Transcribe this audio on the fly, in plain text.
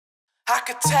I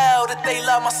could tell that they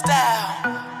love my style.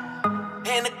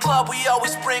 In the club we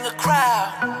always bring a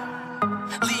crowd.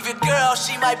 Leave your girl,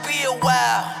 she might be a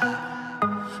while.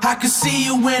 I can see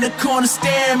you in the corner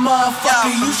staring, motherfucker.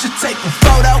 You should take a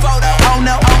photo. Oh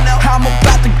no, I'm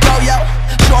about to go, yo.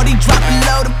 Shorty drop it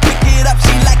low to pick it up.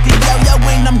 She like the yo-yo.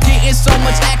 When I'm getting so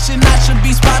much action, I should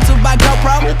be sponsored by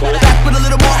GoPro. Back with a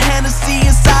little more Hennessy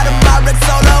inside of my red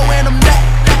Solo. And I'm that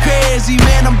crazy,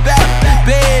 man, I'm back.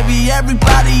 Baby,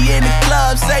 everybody in the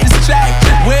club say this track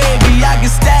wavy. I get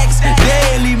stacks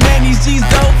daily, man, these G's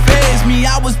don't faze me.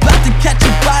 I was about to catch a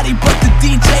body, but the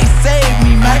DJ saved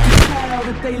me, man. I can tell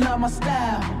that they love my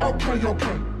style.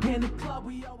 Okay. In the club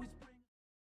we always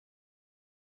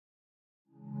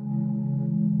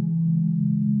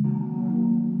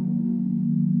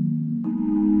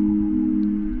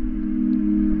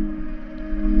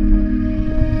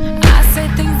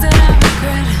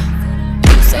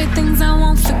say things I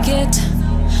won't forget.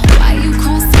 Why you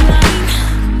cross the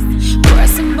line?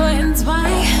 Pressing buttons, why?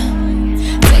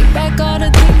 Take back all the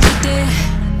things you did.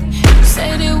 You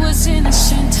said it was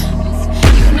innocent.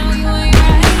 You know you ain't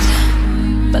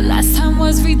right. But last time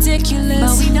was ridiculous.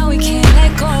 But we know we can't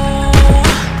let go.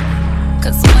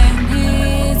 Cause when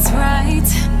it's right,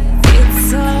 it's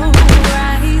so